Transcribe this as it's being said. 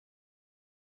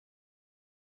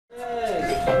This is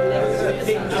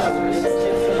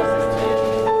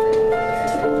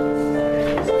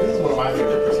one of my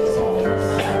favorite Christmas songs.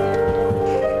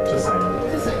 Just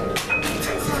saying.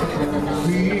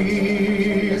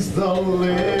 He's the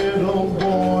little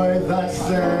boy that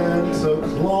Santa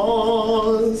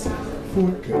Claus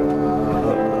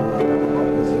forgot.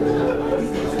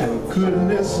 And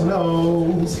goodness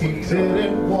knows he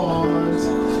didn't want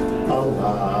a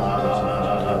lot.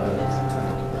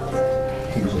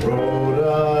 He wrote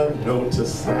a note to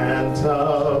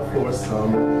Santa for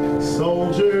some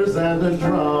soldiers and a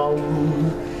drum.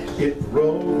 It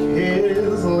broke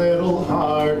his little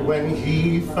heart when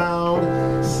he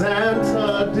found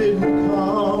Santa didn't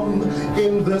come.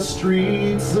 In the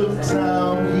streets of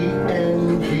town he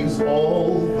envies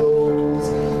all those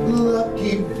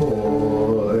lucky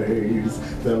boys,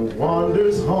 then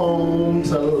wanders home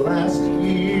to last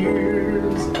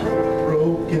year's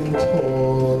broken toys.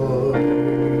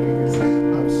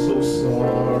 I'm so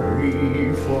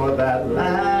sorry for that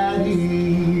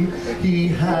laddie, he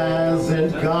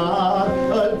hasn't got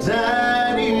a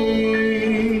daddy.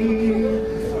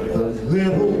 The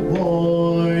little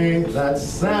boy that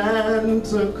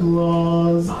Santa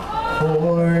Claus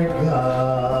forgot.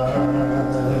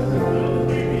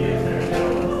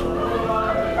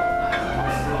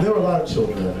 There were a lot of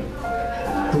children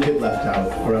who get left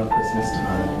out around Christmas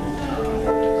time.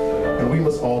 And we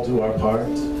must all do our part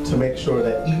to make sure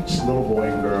that each little boy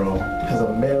and girl has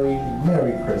a merry,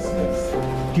 merry Christmas.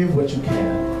 Give what you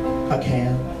can. A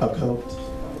can, a coat,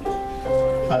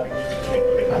 I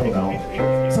don't know,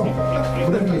 something,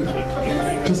 whatever you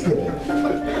just give it.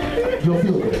 You'll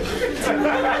feel good. You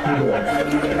will, I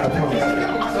promise you.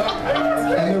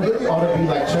 And there really ought to be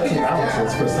like checks and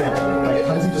balances for Santa. Like,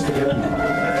 how does he just forget people?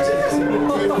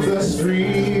 In the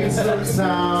streets of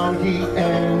town, he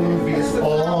envies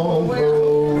all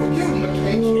those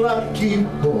lucky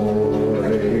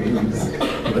boys,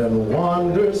 then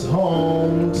wanders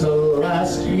home to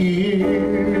last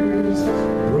year's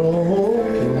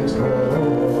broken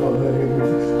toys.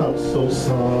 I'm so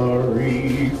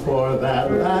sorry for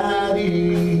that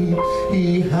laddie,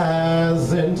 he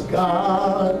hasn't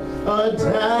got a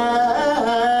daddy.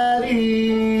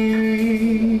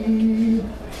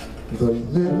 The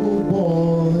little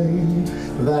boy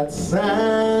that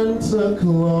Santa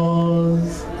Claus